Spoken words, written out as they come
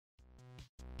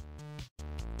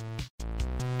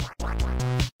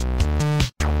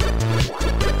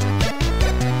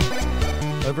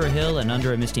Over a hill and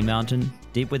under a misty mountain,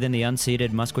 deep within the unceded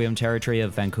Musqueam territory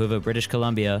of Vancouver, British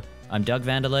Columbia, I'm Doug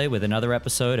Vanderlei with another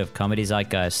episode of Comedy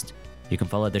Zeitgeist. You can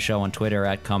follow the show on Twitter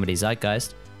at Comedy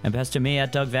Zeitgeist and pass to me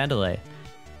at Doug Vanderlei.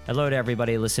 Hello to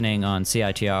everybody listening on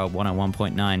CITR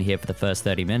 101.9 here for the first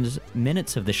 30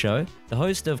 minutes of the show. The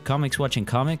host of Comics Watching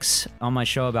Comics. On my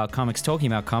show about comics talking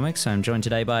about comics, I'm joined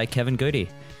today by Kevin Gootee.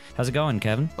 How's it going,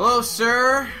 Kevin? Hello,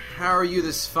 sir. How are you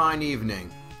this fine evening?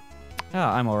 Oh,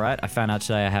 I'm alright. I found out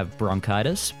today I have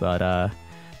bronchitis, but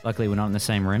luckily we're not in the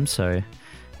same room, so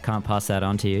can't pass that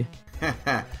on to you.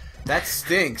 That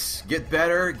stinks. Get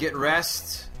better, get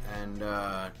rest, and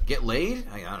get laid?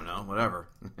 I don't know, whatever.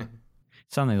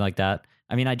 Something like that.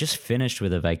 I mean, I just finished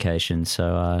with a vacation,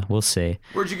 so we'll see.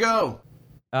 Where'd you go?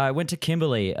 I went to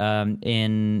Kimberley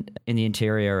in the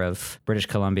interior of British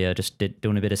Columbia, just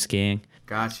doing a bit of skiing.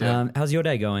 Gotcha. How's your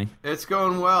day going? It's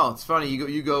going well. It's funny.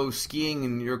 You go skiing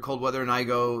in your cold weather, and I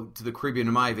go to the Caribbean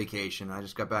on my vacation. I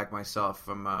just got back myself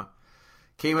from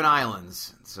Cayman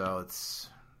Islands, so it's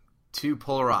two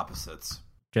polar opposites.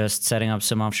 Just setting up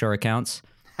some offshore accounts?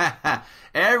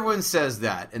 Everyone says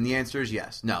that, and the answer is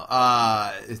yes. No,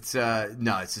 it's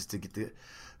just to get the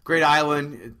great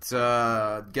island. It's get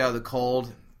out of the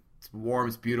cold. It's warm.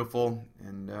 It's beautiful,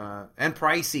 and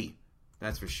pricey.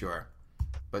 That's for sure.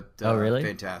 But oh, really?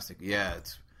 Fantastic. Yeah,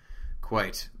 it's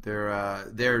quite.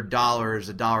 Their dollar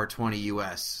is $1.20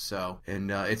 US. So,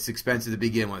 and it's expensive to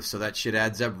begin with. So that shit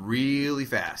adds up really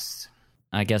fast.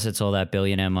 I guess it's all that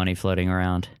billionaire money floating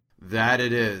around. That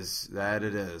it is. That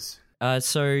it is.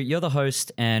 So you're the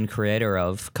host and creator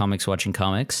of Comics Watching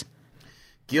Comics.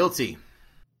 Guilty.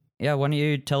 Yeah, why don't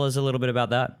you tell us a little bit about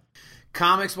that?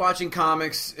 Comics Watching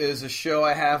Comics is a show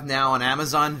I have now on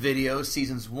Amazon Video.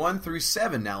 Seasons 1 through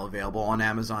 7 now available on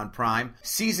Amazon Prime.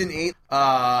 Season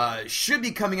 8 should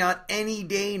be coming out any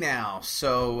day now,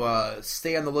 so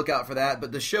stay on the lookout for that.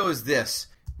 But the show is this.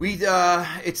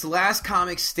 It's Last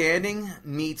Comic Standing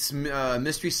meets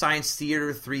Mystery Science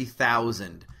Theater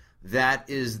 3000. That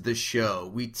is the show.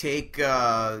 We take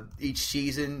each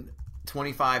season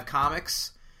 25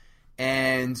 comics,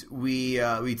 and we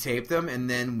tape them, and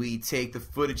then we take the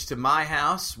footage to my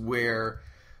house where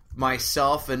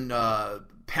myself and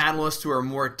panelists who are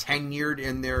more tenured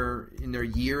in their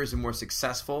years and more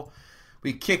successful,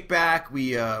 we kick back,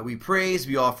 we praise,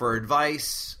 we offer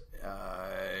advice,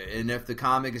 and if the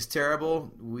comic is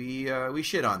terrible, we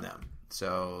shit on them.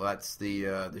 So that's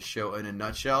the show in a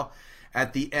nutshell.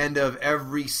 At the end of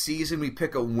every season, we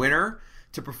pick a winner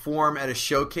to perform at a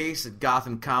showcase at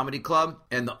Gotham Comedy Club,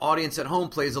 and the audience at home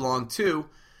plays along too.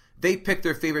 They pick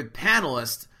their favorite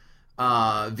panelist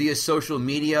via social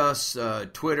media,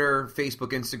 Twitter,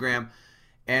 Facebook, Instagram,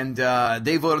 and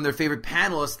they vote on their favorite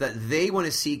panelist that they want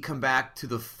to see come back to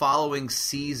the following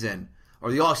season,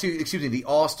 or the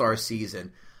All-Star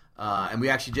season. And we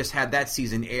actually just had that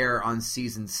season air on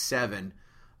season 7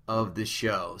 of the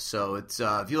show. So it's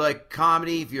if you like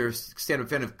comedy, if you're a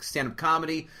fan of stand-up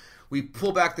comedy, we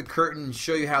pull back the curtain and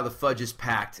show you how the fudge is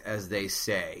packed, as they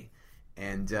say.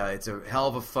 And it's a hell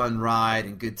of a fun ride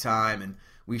and good time. And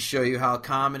we show you how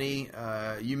comedy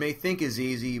you may think is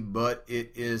easy, but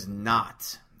it is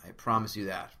not. I promise you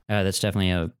that. That's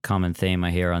definitely a common theme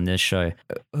I hear on this show.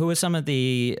 Who are some of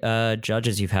the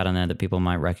judges you've had on there that people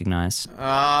might recognize?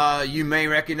 You may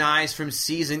recognize from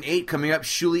season 8 coming up,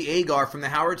 Shuli Agar from The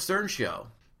Howard Stern Show.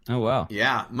 Oh, wow.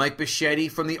 Yeah, Mike Bichetti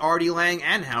from The Artie Lang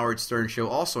and Howard Stern Show,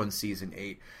 also in season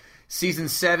 8. Season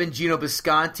 7, Gino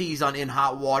Bisconti, he's on In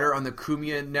Hot Water on the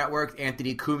Cumia Network.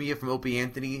 Anthony Cumia from Opie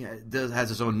Anthony has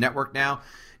his own network now.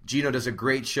 Gino does a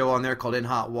great show on there called In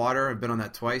Hot Water. I've been on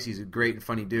that twice. He's a great and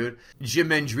funny dude. Jim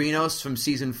Mendrinos from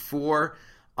season 4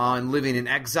 on Living in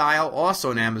Exile, also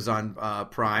on Amazon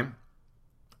Prime.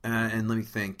 And let me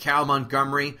think. Cal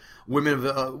Montgomery, Women of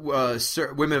a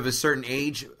Certain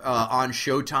Age on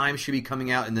Showtime, should be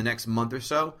coming out in the next month or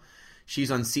so.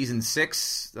 She's on season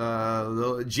 6.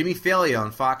 Jimmy Failure on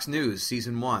Fox News,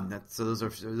 season 1.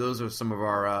 Those are some of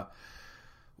our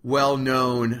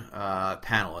well-known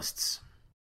panelists.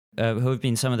 Who have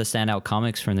been some of the standout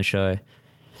comics from the show?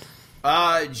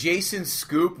 Jason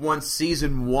Scoop won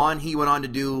season 1. He went on to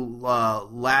do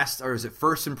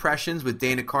First Impressions with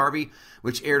Dana Carvey,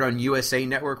 which aired on USA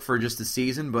Network for just a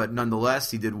season, but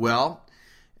nonetheless, he did well.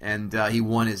 And he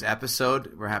won his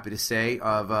episode, we're happy to say,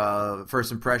 of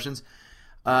First Impressions.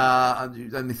 Let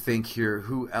me think here.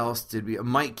 Who else did we...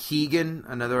 Mike Keegan,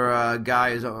 another guy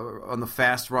is on the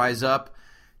fast rise up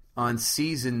on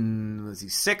season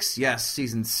 6. Yes,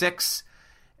 season 6.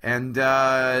 And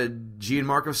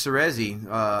Gianmarco Cerezi.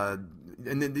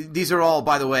 And these are all,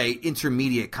 by the way,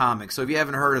 intermediate comics. So if you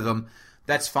haven't heard of them,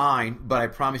 That's fine, but I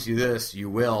promise you this, you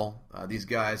will. These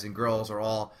guys and girls are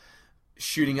all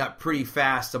shooting up pretty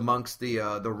fast amongst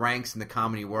the ranks in the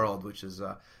comedy world, which is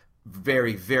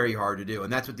very, very hard to do.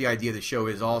 And that's what the idea of the show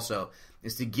is also,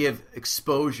 is to give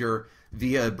exposure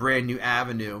via a brand new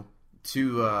avenue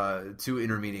to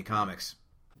intermediate comics.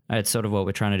 It's sort of what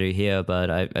we're trying to do here,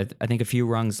 but I think a few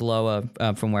rungs lower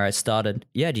from where I started.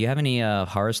 Yeah, do you have any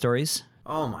horror stories?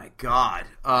 Oh my God.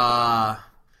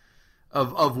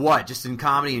 Of what? Just in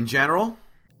comedy in general?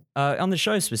 On the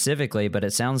show specifically, but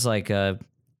it sounds like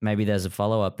maybe there's a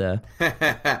follow-up there.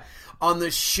 On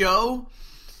the show?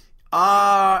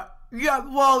 Yeah,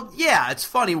 it's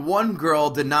funny. One girl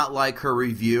did not like her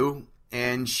review,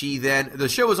 and the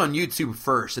show was on YouTube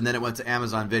first, and then it went to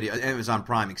Amazon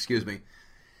Prime, excuse me.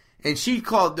 And she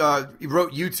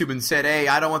wrote YouTube and said, "Hey,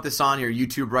 I don't want this on here."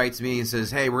 YouTube writes me and says,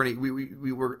 "Hey,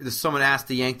 someone asked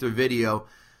to yank their video.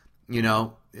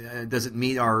 Does it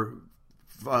meet our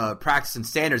practice and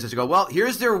standards?" I just go, "Well,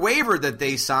 here's their waiver that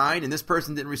they signed, and this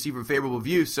person didn't receive a favorable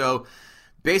review, so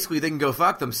basically they can go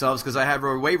fuck themselves because I have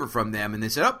a waiver from them." And they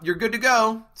said, "Oh, you're good to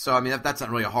go." So I mean, that's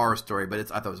not really a horror story, but I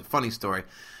thought it was a funny story.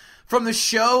 From the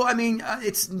show, I mean,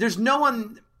 there's no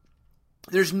one.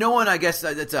 I guess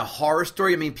that's a horror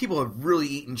story. I mean, people have really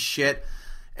eaten shit,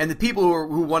 and the people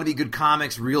who want to be good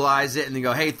comics realize it, and they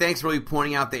go, "Hey, thanks for really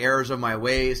pointing out the errors of my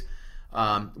ways."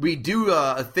 We do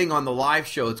a thing on the live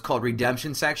show. It's called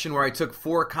Redemption Section, where I took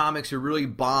 4 comics who really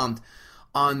bombed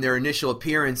on their initial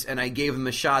appearance, and I gave them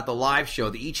a shot at the live show.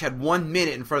 They each had 1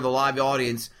 minute in front of the live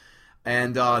audience,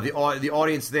 and the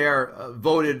audience there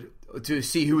voted to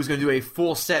see who was going to do a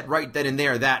full set right then and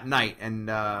there that night, and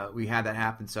we had that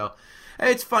happen. So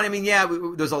it's funny. I mean, yeah,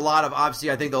 there's a lot of, obviously,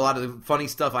 I think a lot of the funny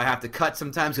stuff I have to cut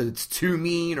sometimes because it's too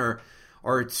mean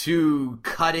or too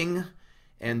cutting.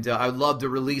 And I'd love to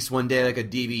release one day like a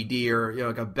DVD or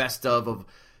like a best of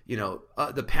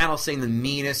the panel saying the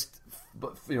meanest,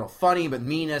 but funny but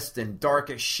meanest and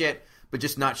darkest shit, but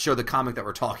just not show the comic that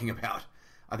we're talking about.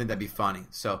 I think that'd be funny.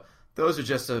 So those are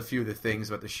just a few of the things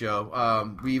about the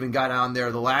show. We even got on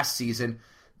there the last season.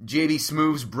 JB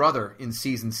Smooth's brother in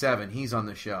season 7, he's on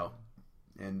the show,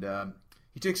 and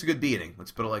he takes a good beating.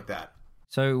 Let's put it like that.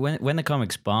 So when the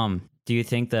comics bomb, do you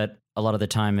think that a lot of the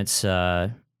time it's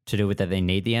to do with that they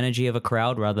need the energy of a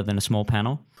crowd rather than a small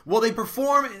panel? Well, they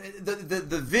perform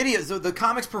the videos. The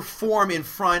comics perform in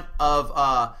front of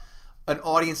an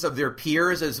audience of their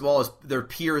peers as well as their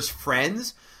peers'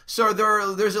 friends. So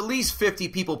there's at least 50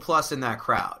 people plus in that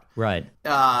crowd. Right.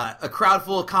 A crowd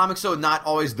full of comics, so not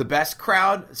always the best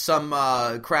crowd. Some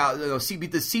crowd,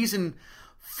 the season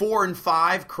 4 and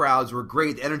 5 crowds were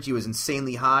great. The energy was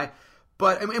insanely high,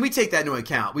 and we take that into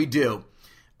account. We do.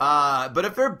 But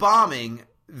if they're bombing,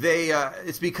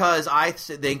 it's because I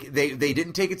think they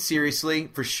didn't take it seriously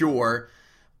for sure,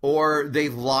 or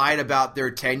they've lied about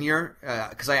their tenure.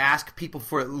 Because I ask people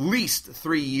for at least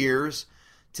 3 years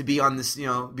to be on this,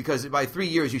 because by 3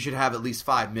 years you should have at least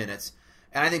 5 minutes.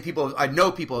 And I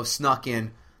know people have snuck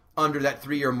in under that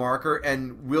 3-year marker,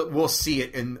 and we'll see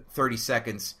it in 30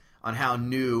 seconds on how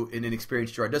new and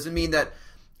inexperienced you are. It doesn't mean that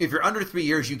if you're under 3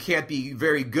 years you can't be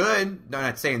very good. No, I'm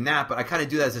not saying that, but I kind of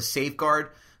do that as a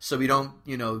safeguard, so we don't,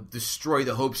 destroy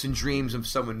the hopes and dreams of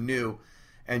someone new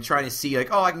and trying to see like,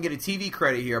 oh, I can get a TV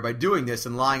credit here by doing this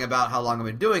and lying about how long I've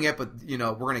been doing it, but,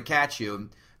 we're going to catch you. And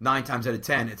 9 times out of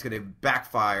 10, it's going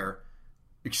to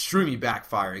extremely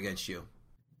backfire against you.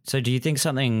 So do you think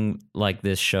something like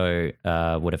this show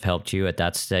would have helped you at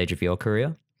that stage of your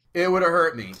career? It would have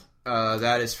hurt me.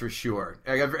 That is for sure.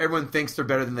 Everyone thinks they're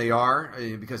better than they are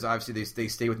because obviously they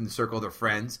stay within the circle of their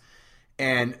friends.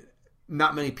 And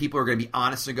not many people are going to be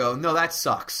honest and go, no, that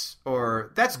sucks.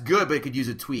 Or that's good, but it could use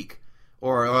a tweak.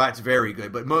 Or, oh, that's very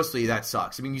good, but mostly that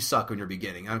sucks. I mean, you suck when you're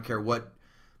beginning. I don't care what,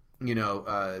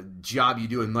 job you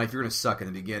do in life. You're going to suck in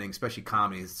the beginning, especially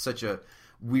comedy. It's such a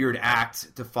weird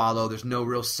act to follow. There's no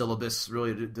real syllabus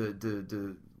really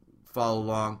to follow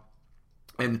along.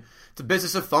 And it's a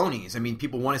business of phonies. I mean,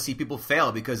 people want to see people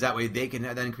fail because that way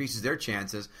that increases their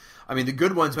chances. I mean, the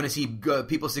good ones want to see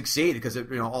people succeed because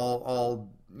all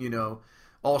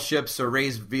ships are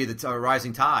raised via the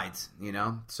rising tides.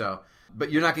 So,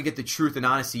 but you're not gonna get the truth and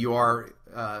honesty you are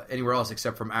anywhere else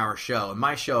except from our show. And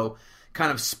my show kind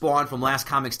of spawned from Last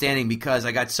Comic Standing because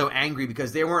I got so angry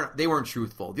because they weren't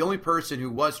truthful. The only person who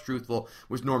was truthful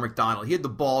was Norm Macdonald. He had the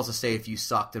balls to say if you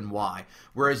sucked and why,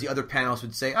 whereas the other panelists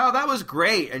would say, "Oh, that was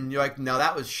great," and you're like, "No,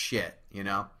 that was shit."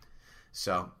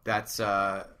 So that's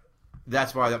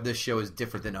why this show is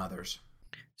different than others.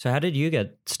 So how did you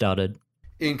get started?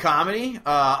 In comedy,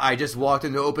 I just walked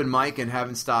into open mic and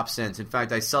haven't stopped since. In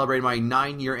fact, I celebrated my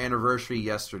 9-year anniversary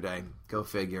yesterday. Go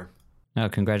figure. Oh,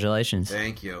 congratulations.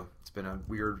 Thank you. It's been a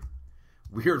weird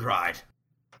ride.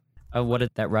 What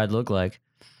did that ride look like?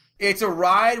 It's a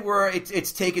ride where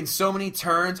it's taken so many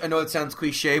turns. I know it sounds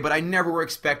cliche, but I never were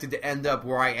expected to end up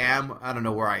where I am. I don't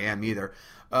know where I am either.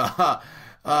 I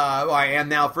am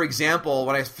now. For example,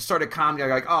 when I started comedy, I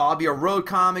was like, oh, I'll be a road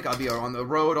comic. I'll be on the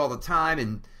road all the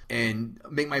time and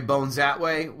make my bones that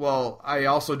way. Well, I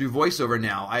also do voiceover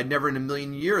now. I never in a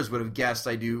million years would have guessed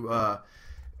I do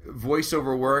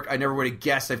voiceover work. I never would have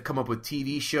guessed I've come up with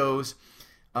TV shows.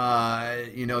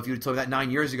 If you would told me that 9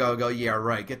 years ago, I'd go, yeah,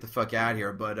 right, get the fuck out of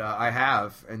here. But I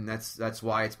have, and that's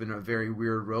why it's been a very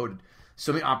weird road.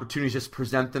 So many opportunities just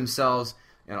present themselves.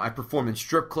 I performed in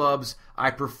strip clubs.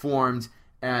 I performed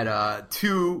at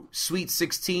 2 Sweet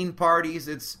 16 parties.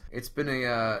 It's been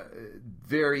a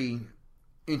very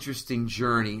interesting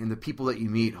journey, and the people that you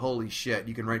meet, holy shit,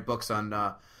 you can write books on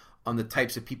the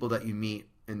types of people that you meet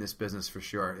in this business for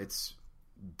sure. It's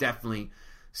definitely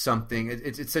something.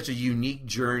 It's such a unique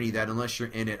journey that unless you're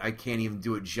in it, I can't even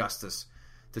do it justice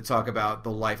to talk about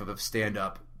the life of a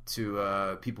stand-up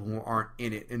to people who aren't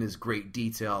in it in as great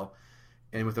detail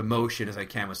and with emotion as I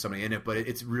can with somebody in it. But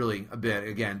it's really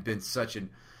been such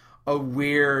a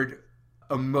weird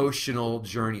emotional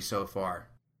journey so far.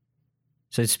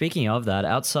 So speaking of that,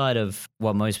 outside of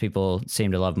what most people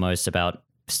seem to love most about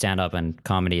stand-up and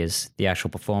comedy is the actual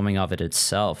performing of it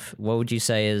itself, what would you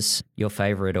say is your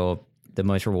favorite or the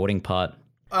most rewarding part?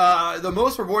 The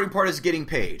most rewarding part is getting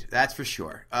paid. That's for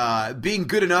sure. Being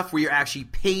good enough where you're actually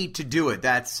paid to do it.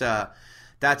 That's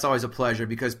always a pleasure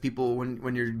because people,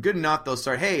 when you're good enough, they'll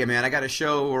start, hey, man, I got a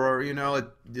show, or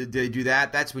did they do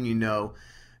that? That's when you know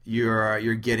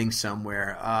you're getting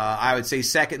somewhere. I would say,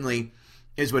 secondly,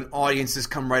 is when audiences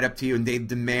come right up to you and they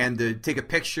demand to take a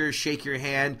picture, shake your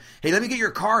hand. Hey, let me get your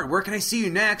card. Where can I see you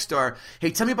next? Or,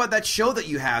 hey, tell me about that show that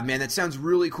you have, man. That sounds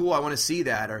really cool. I want to see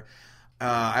that. Or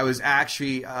I was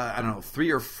actually,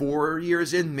 3 or 4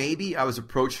 years in, maybe, I was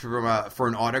approached for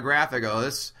an autograph. I go, it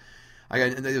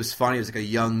was funny. It was like a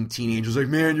young teenager. I was like,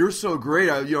 man, you're so great.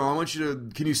 I want you to,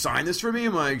 can you sign this for me?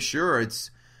 I'm like, sure.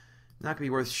 It's not gonna be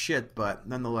worth shit, but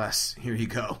nonetheless, here you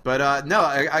go. But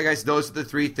I guess those are the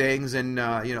 3 things, and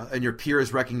and your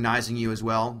peers recognizing you as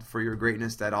well for your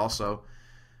greatness. That also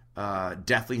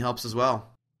definitely helps as well.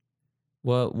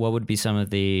 What would be some of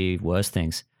the worst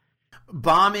things?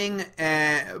 Bombing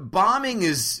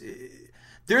is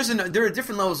there are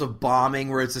different levels of bombing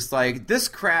where it's just like, this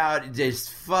crowd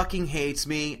just fucking hates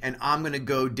me, and I'm gonna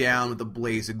go down with a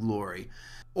blaze of glory.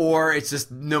 Or it's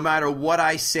just no matter what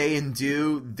I say and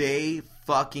do, they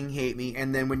fucking hate me.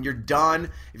 And then when you're done,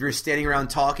 if you're standing around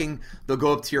talking, they'll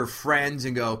go up to your friends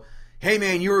and go, hey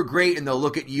man, you were great. And they'll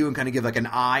look at you and kind of give like an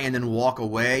eye and then walk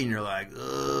away. And you're like,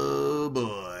 oh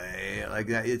boy. Like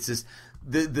that. It's just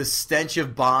the stench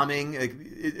of bombing. Like,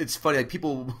 it's funny. Like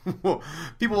people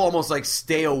almost like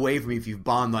stay away from you if you've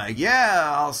bombed. Like,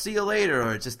 yeah, I'll see you later.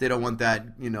 Or it's just they don't want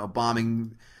that,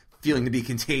 bombing feeling to be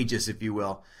contagious, if you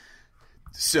will.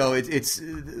 So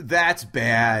that's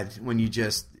bad when you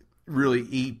just really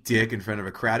eat dick in front of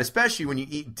a crowd, especially when you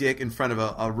eat dick in front of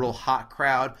a real hot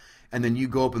crowd, and then you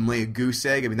go up and lay a goose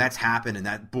egg. I mean, that's happened, and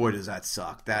that, boy, does that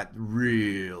suck. That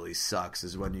really sucks,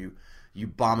 is when you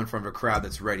bomb in front of a crowd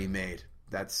that's ready-made.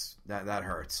 That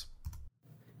hurts.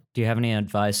 Do you have any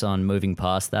advice on moving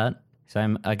past that?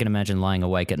 So I can imagine lying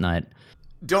awake at night.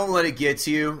 Don't let it get to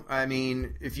you. I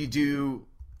mean, if you do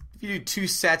 2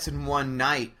 sets in one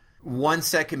night, one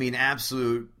set can be an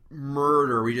absolute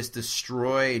murder. We just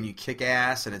destroy and you kick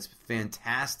ass, and it's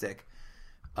fantastic.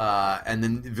 And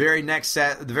then the very next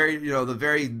set, the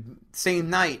very same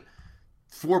night,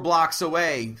 4 blocks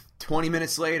away, 20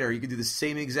 minutes later, you can do the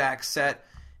same exact set,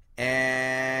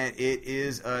 and it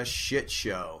is a shit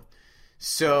show.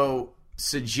 So,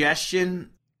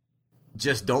 suggestion: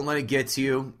 just don't let it get to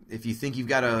you. If you think you've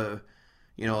got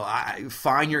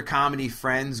find your comedy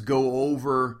friends, go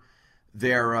over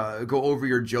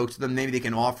your jokes to them. Maybe they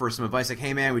can offer some advice, like,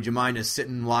 hey man, would you mind just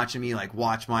sitting and watching me, like,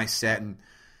 watch my set and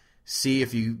see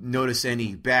if you notice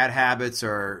any bad habits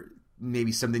or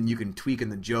maybe something you can tweak in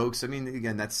the jokes. I mean,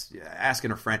 again, that's asking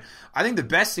a friend. I think the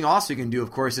best thing also you can do, of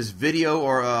course, is video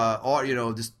or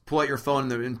just pull out your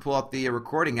phone and pull out the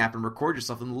recording app and record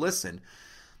yourself and listen.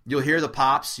 You'll hear the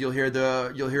pops, you'll hear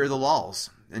the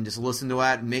lulls, and just listen to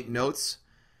that and make notes.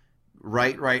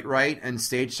 Right, and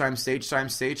stage time.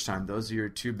 Those are your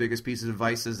 2 biggest pieces of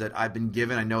advices that I've been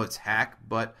given. I know it's hack,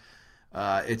 but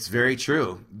it's very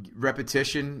true.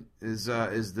 Repetition is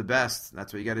the best.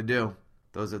 That's what you got to do.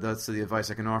 That's the advice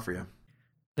I can offer you.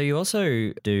 So you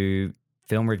also do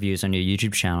film reviews on your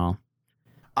YouTube channel.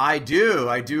 I do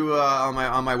on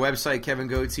my website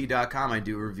kevingootee.com. I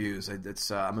do reviews.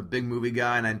 I'm a big movie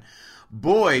guy, and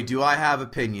boy, do I have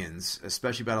opinions,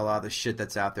 especially about a lot of the shit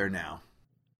that's out there now.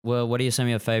 Well, what are some of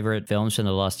your favorite films from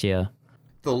the last year?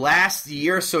 The last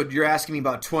year, so you're asking me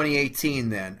about 2018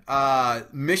 then.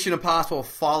 Mission Impossible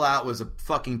Fallout was a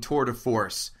fucking tour de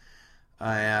force.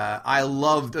 I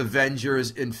loved Avengers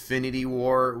Infinity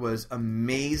War. It was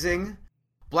amazing.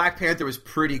 Black Panther was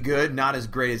pretty good. Not as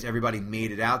great as everybody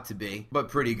made it out to be, but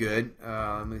pretty good.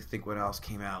 Let me think what else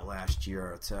came out last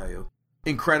year, I'll tell you.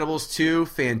 Incredibles 2,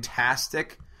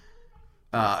 fantastic.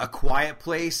 A Quiet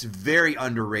Place, very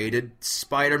underrated.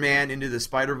 Spider-Man Into the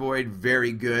Spider-Void,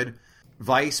 very good.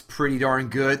 Vice, pretty darn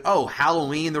good. Oh,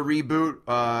 Halloween, the reboot,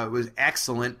 was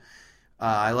excellent.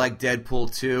 I like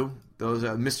Deadpool 2. Those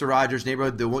Mr. Rogers'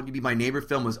 Neighborhood, the Won't You Be My Neighbor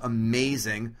film was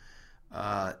amazing.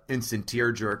 Instant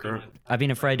tearjerker. I've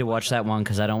been afraid to watch that one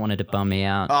because I don't want it to bum me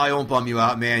out. Oh, I won't bum you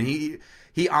out, man.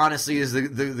 He honestly is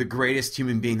the greatest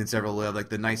human being that's ever lived, like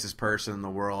the nicest person in the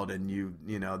world, and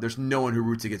you know, there's no one who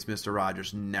roots against Mr.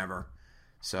 Rogers, never.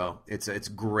 So it's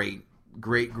great.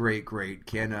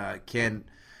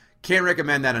 Can't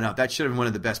recommend that enough. That should have been one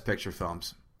of the best picture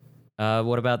films.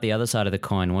 What about the other side of the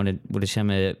coin? What are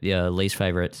some of your least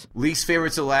favorites? Least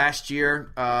favorites of last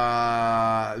year?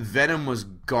 Venom was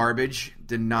garbage.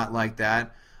 Did not like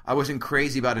that. I wasn't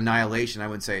crazy about Annihilation. I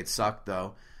wouldn't say it sucked,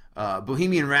 though.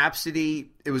 Bohemian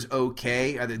Rhapsody, it was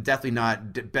okay. Definitely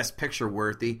not Best Picture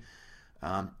worthy.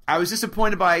 I was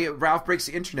disappointed by Ralph Breaks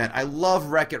the Internet. I love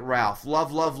Wreck-It Ralph.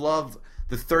 Love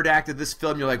the third act of this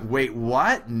film. You're like, wait,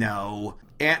 what? No.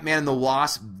 Ant-Man and the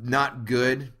Wasp, not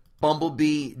good.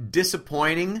 Bumblebee,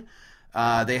 disappointing.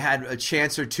 They had a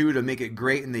chance or two to make it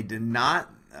great, and they did not.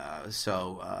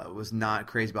 So was not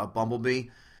crazy about Bumblebee.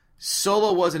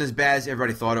 Solo wasn't as bad as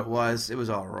everybody thought it was. It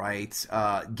was all right.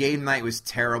 Game Night was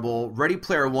terrible. Ready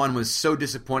Player One was so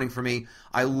disappointing for me.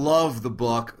 I love the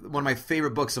book, one of my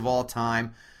favorite books of all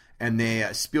time. And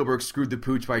Spielberg screwed the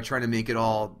pooch by trying to make it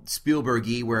all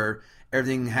Spielberg-y, where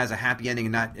everything has a happy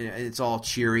ending and it's all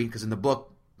cheery. Because in the book,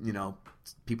 you know,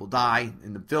 people die.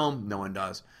 In the film, no one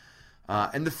does.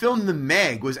 And the film The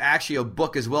Meg was actually a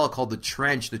book as well called The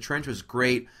Trench. The Trench was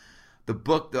great. The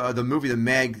book, the movie The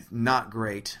Meg, not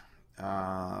great.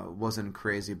 Wasn't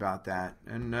crazy about that.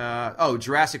 And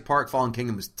Jurassic Park: Fallen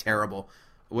Kingdom was terrible.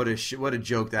 What a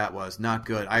joke that was. Not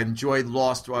good. I enjoyed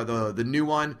Lost, the new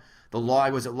one.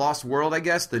 Was it Lost World? I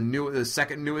guess the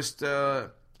second newest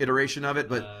iteration of it.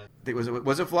 But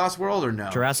was it Lost World or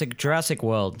no? Jurassic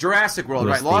World. Jurassic World,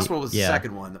 right? Lost World was the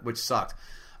second one, which sucked.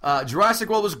 Jurassic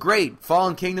World was great.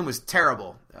 Fallen Kingdom was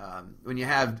terrible. When you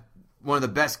have one of the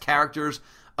best characters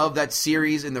of that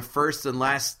series in the first and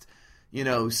last,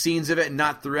 scenes of it, and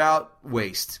not throughout,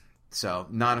 waste. So,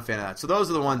 not a fan of that. So those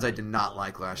are the ones I did not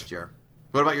like last year.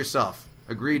 What about yourself?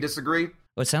 Agree, disagree?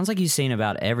 Well, it sounds like you've seen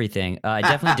about everything. I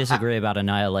definitely disagree about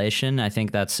Annihilation. I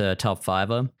think that's a top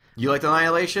fiver. You liked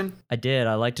Annihilation? I did.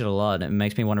 I liked it a lot. It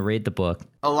makes me want to read the book.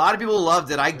 A lot of people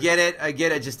loved it. I get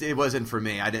it. Just it wasn't for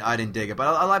me. I didn't dig it, but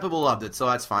a lot of people loved it, so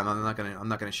that's fine. I'm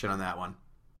not gonna shit on that one.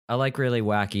 I like really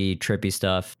wacky, trippy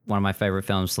stuff. One of my favorite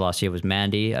films last year was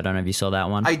Mandy. I don't know if you saw that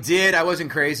one. I did. I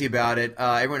wasn't crazy about it.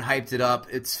 Everyone hyped it up.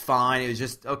 It's fine. It was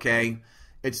just okay.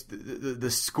 It's the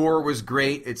score was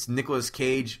great. It's Nicolas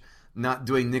Cage not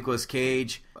doing Nicolas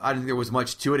Cage. I didn't think there was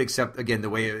much to it except, again, the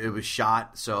way it was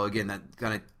shot. So, again, that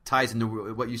kind of ties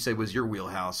into what you said was your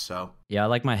wheelhouse. So yeah, I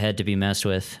like my head to be messed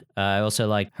with. I also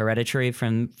like Hereditary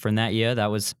from that year.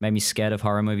 That made me scared of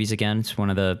horror movies again. It's one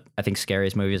of the, I think,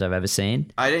 scariest movies I've ever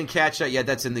seen. I didn't catch that yet.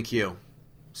 That's in the queue.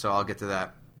 So I'll get to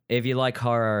that. If you like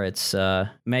horror, it's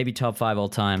maybe top 5 all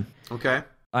time. Okay.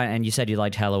 And you said you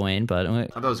liked Halloween,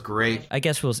 but that was great. I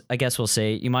guess we'll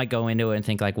see. You might go into it and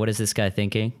think like, what is this guy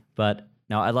thinking? But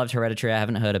no, I loved Hereditary. I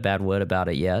haven't heard a bad word about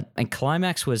it yet. And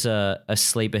Climax was a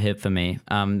sleeper hit for me.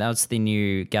 That was the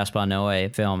new Gaspar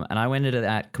Noé film, and I went into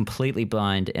that completely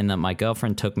blind in that my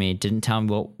girlfriend took me, didn't tell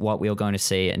me what we were going to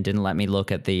see, and didn't let me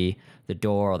look at the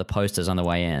door or the posters on the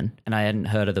way in. And I hadn't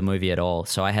heard of the movie at all,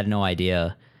 so I had no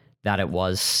idea that it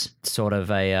was sort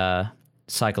of a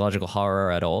psychological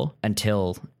horror at all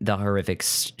until the horrific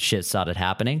shit started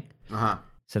happening. Uh-huh.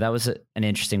 So that was an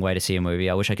interesting way to see a movie.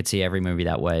 I wish I could see every movie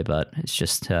that way, but it's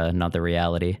just not the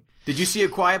reality. Did you see A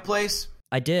Quiet Place?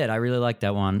 I did. I really liked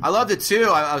that one. I loved it too.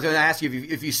 I was going to ask you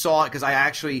if you saw it, because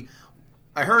I saw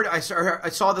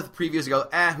the previews and go,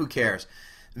 who cares?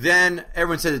 Then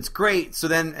everyone said it's great. So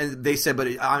then they said, but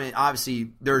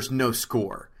obviously there's no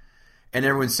score. And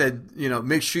everyone said,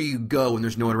 make sure you go when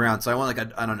there's no one around. So I went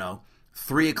I don't know,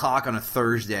 3 o'clock on a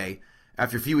Thursday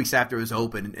after a few weeks after it was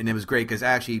open. And it was great because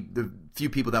actually the few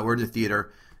people that were in the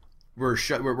theater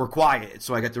we're quiet,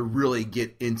 so I got to really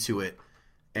get into it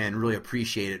and really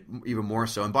appreciate it even more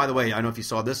so. And by the way, I don't know if you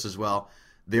saw this as well.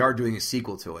 They are doing a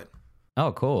sequel to it.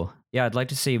 Oh, cool. Yeah, I'd like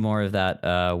to see more of that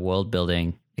world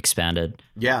building expanded.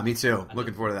 Yeah, me too.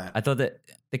 Looking forward to that. I thought that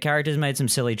the characters made some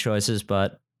silly choices,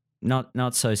 but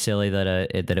not so silly that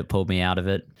it pulled me out of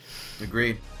it.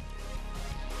 Agreed.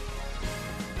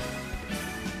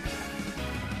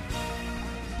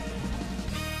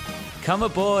 Come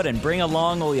aboard and bring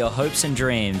along all your hopes and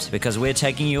dreams, because we're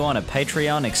taking you on a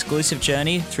Patreon exclusive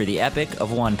journey through the epic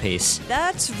of One Piece.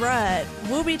 That's right.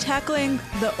 We'll be tackling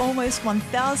the almost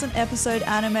 1,000 episode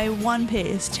anime One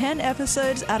Piece, 10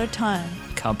 episodes at a time.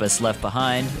 Compass left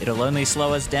behind, it'll only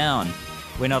slow us down.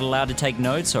 We're not allowed to take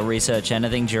notes or research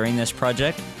anything during this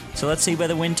project, so let's see where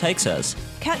the wind takes us.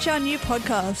 Catch our new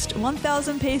podcast,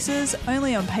 1000 Pieces,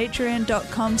 only on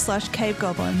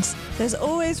patreon.com/cavegoblins. There's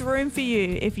always room for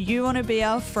you if you want to be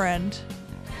our friend.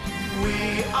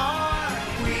 We are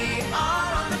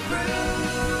on the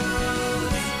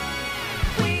cruise.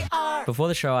 We are. Before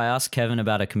the show, I asked Kevin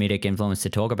about a comedic influence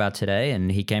to talk about today,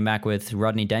 and he came back with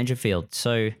Rodney Dangerfield.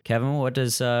 So, Kevin, what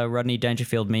does Rodney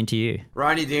Dangerfield mean to you?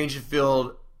 Rodney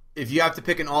Dangerfield, if you have to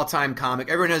pick an all-time comic,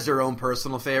 everyone has their own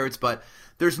personal favorites, but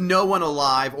there's no one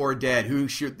alive or dead who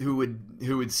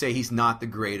would say he's not the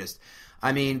greatest.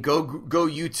 I mean, go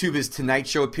YouTube his Tonight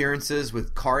Show appearances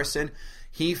with Carson.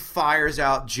 He fires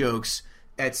out jokes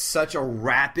at such a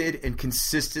rapid and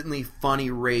consistently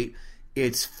funny rate.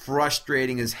 It's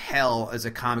frustrating as hell as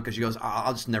a comic because he goes,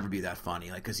 I'll just never be that funny,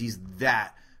 like, because he's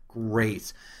that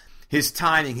great. His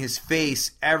timing, his face,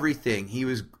 everything.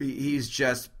 He's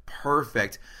just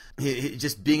perfect.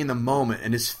 Just being in the moment.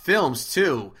 And his films,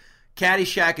 too.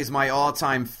 Caddyshack is my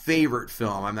all-time favorite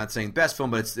film. I'm not saying best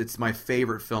film, but it's my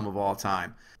favorite film of all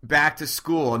time. Back to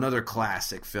School, another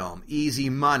classic film. Easy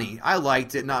Money. I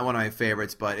liked it. Not one of my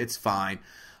favorites, but it's fine.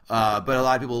 But a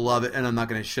lot of people love it, and I'm not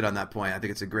going to shit on that point. I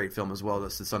think it's a great film as well, to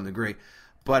some degree.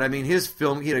 But, I mean, his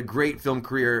film, he had a great film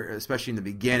career, especially in the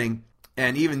beginning,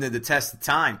 and even the test of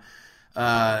time.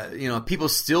 People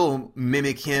still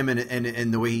mimic him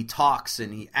and the way he talks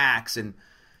and he acts, and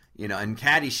and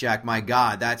Caddyshack, my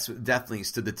God, that's definitely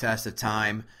stood the test of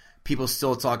time. People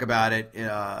still talk about it,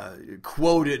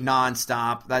 quote it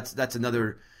nonstop. That's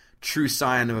another true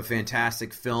sign of a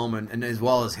fantastic film, and as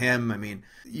well as him. I mean,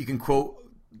 you can quote.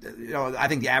 I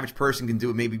think the average person can do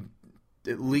it maybe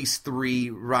at least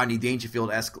 3 Rodney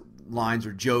Dangerfield-esque lines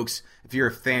or jokes. If you're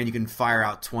a fan, you can fire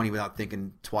out 20 without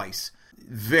thinking twice.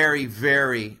 Very,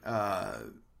 very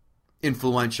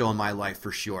influential in my life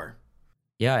for sure.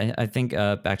 Yeah, I think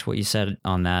back to what you said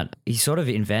on that, he sort of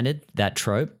invented that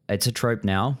trope. It's a trope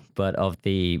now, but of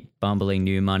the bumbling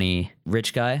new money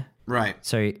rich guy. Right.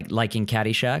 So like in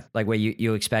Caddyshack, like where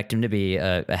you expect him to be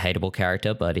a hateable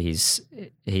character, but he's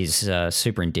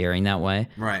super endearing that way.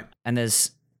 Right. And there's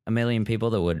a million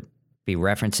people that would be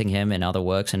referencing him in other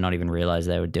works and not even realize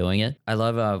they were doing it. I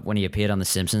love when he appeared on The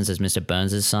Simpsons as Mr.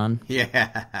 Burns' son.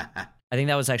 Yeah. I think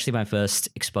that was actually my first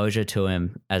exposure to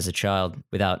him as a child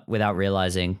without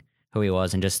realizing who he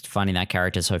was and just finding that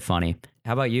character so funny.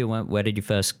 How about you? Where did you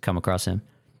first come across him?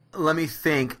 Let me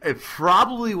think. It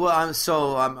probably was.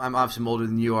 I'm obviously older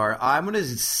than you are. I'm gonna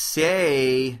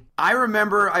say I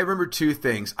remember 2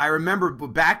 things. I remember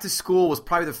Back to School was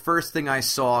probably the first thing I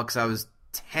saw because I was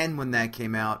 10 when that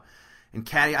came out, and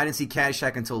I didn't see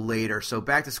Caddyshack until later. So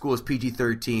Back to School was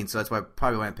PG-13, so that's why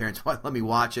probably my parents let me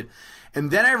watch it.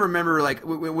 And then I remember, like,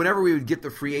 whenever we would get the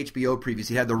free HBO previews,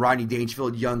 he had the Rodney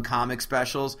Dangerfield Young Comic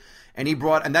specials, and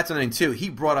that's another thing too. He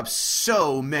brought up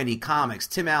so many comics: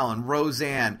 Tim Allen,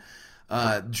 Roseanne,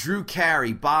 Drew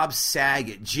Carey, Bob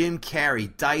Saget, Jim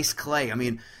Carrey, Dice Clay. I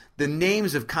mean, the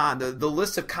names of the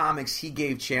list of comics he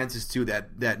gave chances to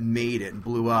that made it and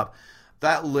blew up.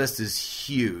 That list is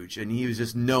huge, and he was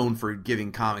just known for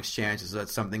giving comics chances. So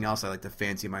that's something else I like to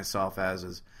fancy myself as,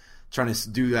 is trying to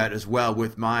do that as well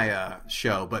with my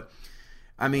show. But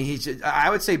I mean, I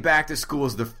would say Back to School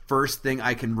is the first thing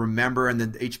I can remember, and the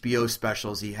HBO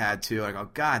specials he had too. I go,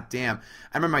 God damn!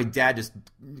 I remember my dad just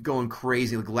going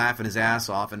crazy, like laughing his ass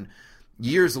off. And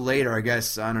years later, I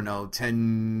guess, I don't know,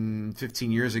 10,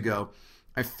 15 years ago,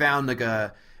 I found like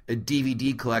a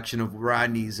DVD collection of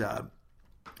Rodney's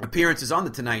appearances on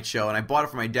the Tonight Show, and I bought it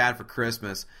for my dad for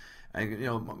Christmas.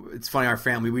 It's funny, our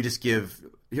family, we just give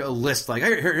a list, like,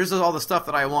 here's all the stuff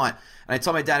that I want. And I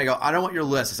told my dad, I go, I don't want your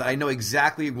list. I said, I know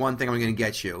exactly one thing I'm going to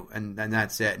get you, and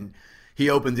that's it. And he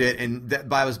opened it, and that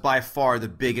was by far the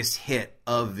biggest hit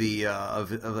of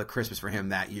the Christmas for him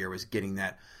that year, was getting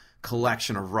that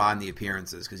collection of Rodney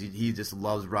appearances, because he just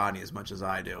loves Rodney as much as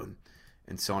I do,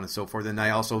 and so on and so forth. And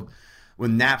I also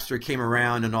when Napster came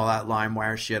around and all that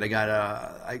LimeWire shit,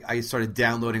 I started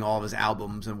downloading all of his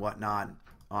albums and whatnot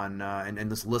on and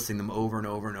just listening to them over and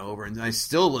over and over. And I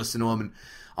still listen to him, and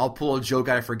I'll pull a joke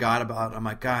I forgot about. I'm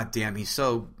like, God damn, he's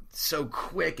so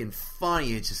quick and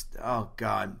funny. It's just, oh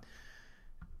God,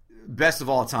 best of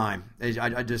all time.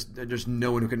 There's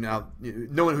no one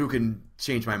who can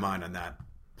change my mind on that.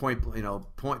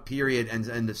 Point period,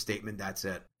 end of statement. That's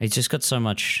it. He's just got so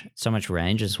much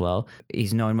range as well.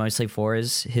 He's known mostly for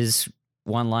his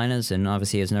one-liners, and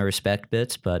obviously he has no respect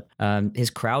bits, but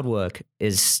his crowd work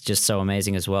is just so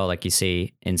amazing as well. Like you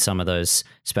see in some of those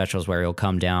specials where he'll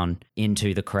come down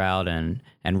into the crowd and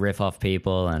riff off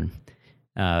people and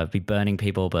be burning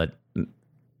people, but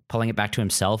pulling it back to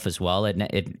himself as well.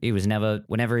 He was never,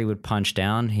 whenever he would punch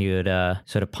down, he would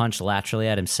sort of punch laterally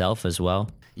at himself as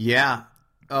well. Yeah.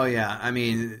 Oh, yeah. I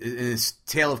mean, his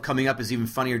tale of coming up is even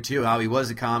funnier, too, how he was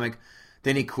a comic,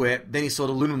 then he quit, then he sold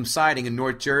aluminum siding in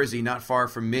North Jersey, not far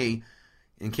from me,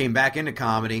 and came back into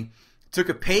comedy, took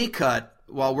a pay cut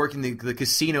while working the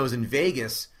casinos in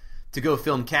Vegas to go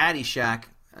film Caddyshack,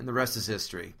 and the rest is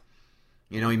history.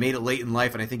 He made it late in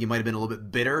life, and I think he might have been a little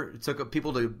bit bitter. It took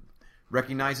people to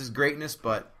recognize his greatness,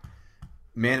 but,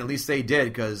 man, at least they did,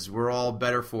 because we're all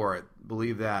better for it.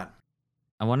 Believe that.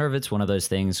 I wonder if it's one of those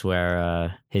things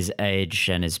where his age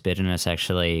and his bitterness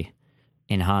actually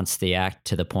enhanced the act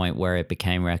to the point where it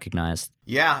became recognized.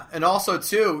 Yeah, and also,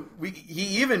 too,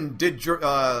 he even did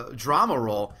drama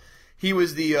role. He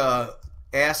was the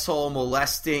asshole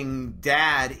molesting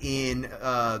dad in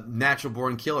Natural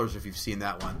Born Killers, if you've seen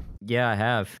that one. Yeah, I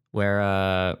have,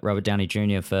 where Robert Downey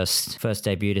Jr. first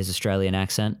debuted his Australian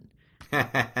accent.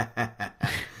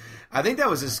 I think that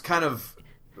was his kind of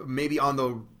maybe on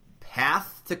the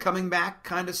path to coming back,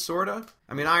 kind of, sort of.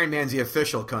 I mean, Iron Man's the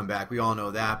official comeback. We all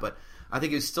know that. But I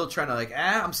think he was still trying to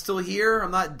I'm still here.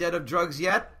 I'm not dead of drugs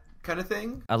yet, kind of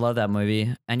thing. I love that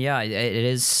movie. And yeah, it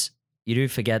is. You do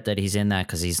forget that he's in that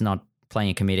because he's not playing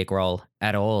a comedic role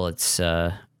at all. It's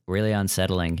really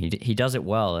unsettling. He does it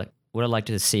well. I would have liked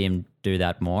to see him do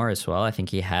that more as well. I think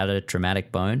he had a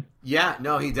dramatic bone. Yeah,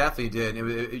 no, he definitely did.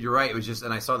 You're right. It was just,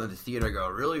 and I saw it in the theater. I go,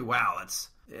 really? Wow, that's.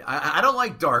 I don't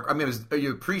like dark. I mean,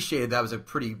 you appreciated that was a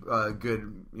pretty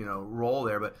good, role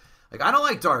there. But I don't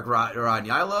like dark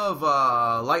Rodney. I love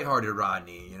lighthearted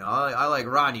Rodney. I like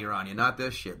Rodney, not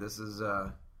this shit. This is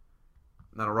not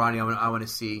a Rodney I want to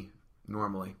see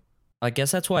normally. I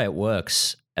guess that's why it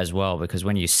works as well, because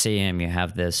when you see him, you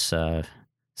have this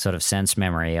sort of sense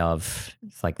memory of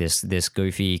like this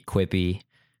goofy, quippy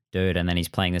dude, and then he's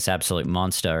playing this absolute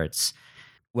monster. It's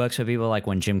works for people like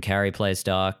when Jim Carrey plays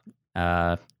dark.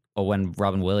 Or when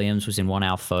Robin Williams was in 1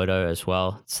 Hour Photo as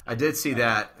well. I did see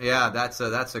that. Yeah, that's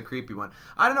a creepy one.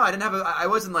 I don't know. I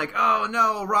wasn't like, oh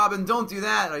no, Robin, don't do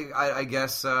that. I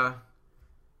guess I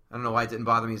don't know why it didn't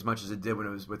bother me as much as it did when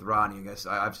it was with Rodney. I guess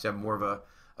I just have more of a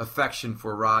affection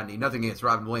for Rodney. Nothing against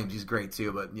Robin Williams, he's great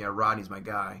too, but Rodney's my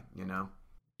guy.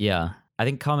 Yeah, I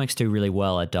think comics do really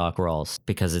well at dark roles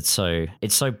because it's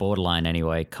so borderline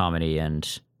anyway, comedy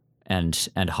and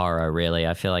horror, really.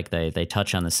 I feel like they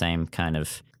touch on the same kind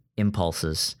of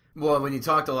impulses. Well, when you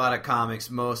talk to a lot of comics,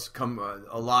 a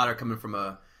lot are coming from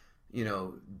a,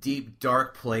 deep,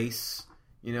 dark place,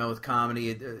 with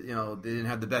comedy. They didn't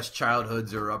have the best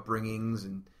childhoods or upbringings,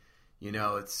 and,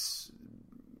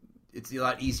 it's a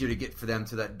lot easier to get for them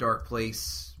to that dark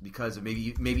place because of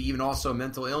maybe even also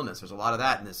mental illness. There's a lot of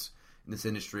that in this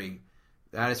industry.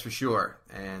 That is for sure.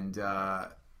 And, I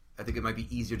think it might be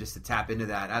easier just to tap into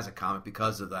that as a comic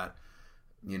because of that,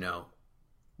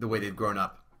 the way they've grown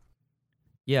up.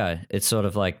 Yeah, it's sort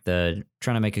of like the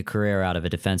trying to make a career out of a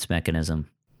defense mechanism.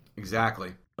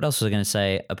 Exactly. What else was I going to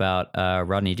say about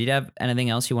Rodney? Did you have anything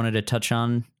else you wanted to touch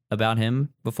on about him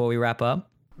before we wrap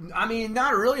up? I mean,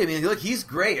 not really. I mean, look, he's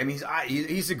great. I mean,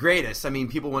 he's the greatest. I mean,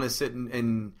 people want to sit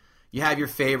and you have your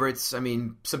favorites. I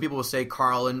mean, some people will say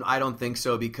Carlin. I don't think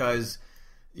so because...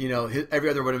 every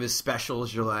other one of his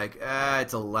specials, you're like,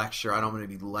 it's a lecture. I don't want to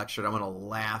be lectured. I want to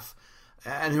laugh.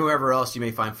 And whoever else you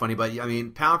may find funny. But, I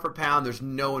mean, pound for pound, there's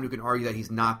no one who can argue that he's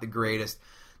not the greatest.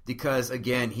 Because,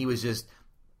 again, he was just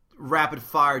rapid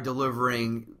fire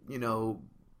delivering, he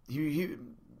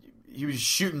was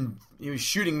shooting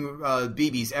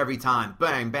BBs every time.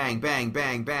 Bang, bang, bang,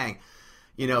 bang, bang.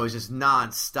 It was just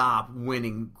nonstop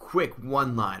winning quick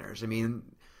one-liners. I mean,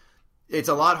 it's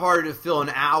a lot harder to fill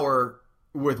an hour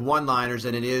with one-liners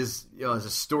than it is, as a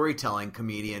storytelling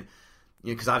comedian,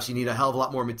 because obviously you need a hell of a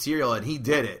lot more material, and he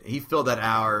did it. He filled that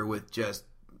hour with just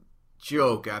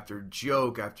joke after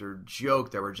joke after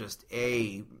joke that were just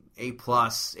A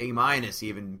plus, A minus,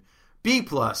 even B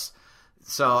plus.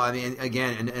 So, I mean,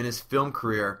 again, in his film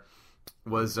career,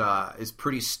 is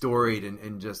pretty storied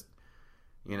and just,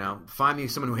 find me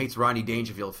someone who hates Rodney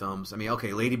Dangerfield films. I mean, okay,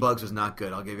 Ladybugs was not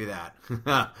good, I'll give you that.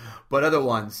 But other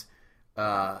ones,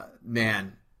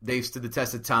 man, they've stood the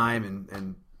test of time,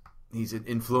 and he's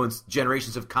influenced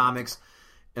generations of comics.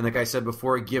 And like I said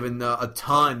before, given a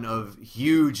ton of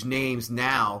huge names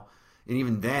now, and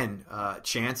even then,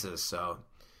 chances. So,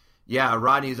 yeah,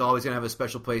 Rodney's always going to have a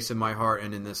special place in my heart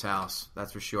and in this house.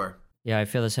 That's for sure. Yeah, I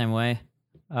feel the same way.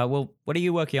 Well, what are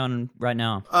you working on right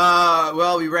now?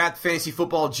 Well, we wrapped fantasy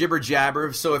football jibber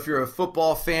jabber. So if you're a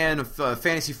football fan, a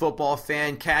fantasy football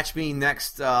fan, catch me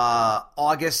next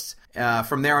August.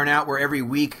 From there on out, where every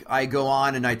week I go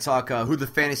on and I talk who the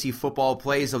fantasy football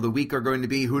plays of the week are going to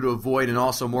be, who to avoid, and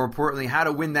also, more importantly, how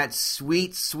to win that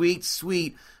sweet, sweet,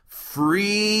 sweet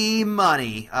free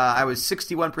money. I was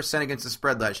 61% against the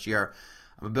spread last year.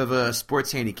 I'm a bit of a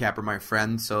sports handicapper, my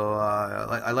friend, so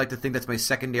I like to think that's my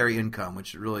secondary income,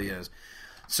 which it really is.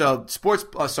 So,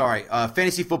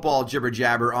 fantasy football jibber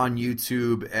jabber on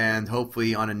YouTube and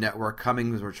hopefully on a network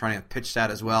coming, because we're trying to pitch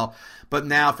that as well. But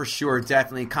now, for sure,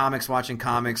 definitely Comics Watching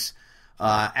Comics,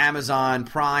 Amazon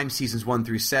Prime, seasons 1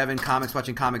 through 7,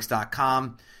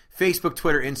 comicswatchingcomics.com, Facebook,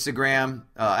 Twitter, Instagram.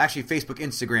 Facebook,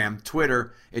 Instagram,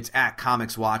 Twitter, it's at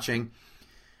Comics Watching.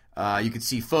 You can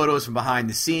see photos from behind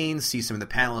the scenes, see some of the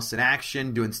panelists in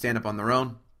action doing stand-up on their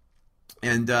own.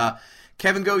 And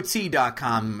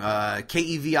KevinGootee.com,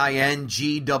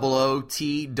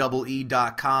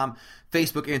 KevinGootee.com,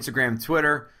 Facebook, Instagram,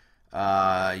 Twitter.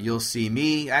 You'll see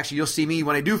me. Actually, you'll see me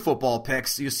when I do football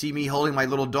picks. You'll see me holding my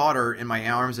little daughter in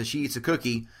my arms as she eats a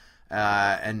cookie,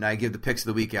 and I give the picks of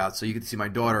the week out. So you get to see my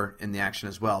daughter in the action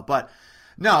as well. But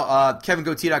no,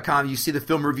 KevinGootee.com, you see the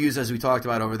film reviews as we talked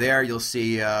about over there. You'll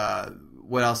see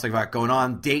what else I've got going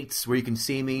on, dates where you can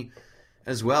see me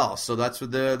as well. So that's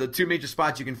the two major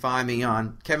spots you can find me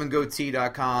on.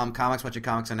 KevinGootee.com, Comics Watching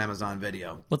Comics on Amazon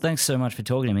Video. Well, thanks so much for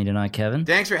talking to me tonight, Kevin.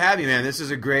 Thanks for having me, man. This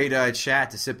is a great chat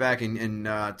to sit back and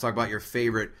talk about your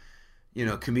favorite,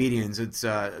 comedians. It's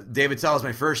David Tell is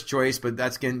my first choice, but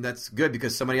that's good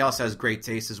because somebody else has great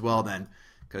taste as well then.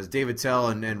 Because David Tell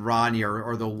and Ronnie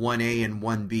are the 1A and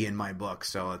 1B in my book.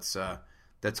 So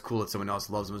that's cool that someone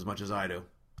else loves them as much as I do.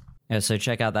 Yeah, so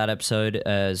check out that episode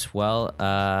as well.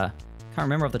 Can't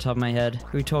remember off the top of my head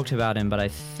who talked about him, but I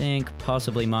think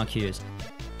possibly Mark Hughes.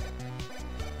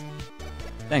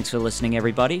 Thanks for listening,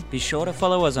 everybody. Be sure to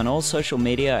follow us on all social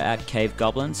media at Cave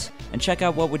Goblins, and check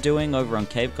out what we're doing over on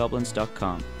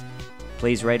cavegoblins.com.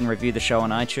 Please rate and review the show on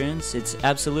iTunes. It's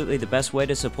absolutely the best way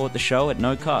to support the show at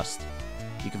no cost.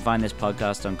 You can find this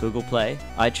podcast on Google Play,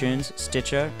 iTunes,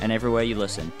 Stitcher, and everywhere you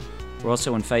listen. We're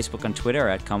also on Facebook and Twitter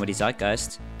at Comedy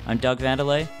Zeitgeist. I'm Doug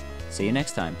Vanderlei. See you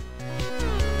next time.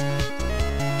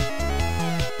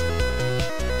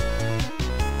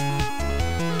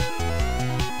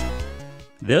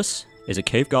 This is a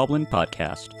Cave Goblin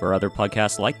podcast. For other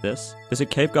podcasts like this,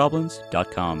 visit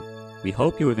cavegoblins.com. We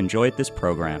hope you have enjoyed this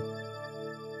program.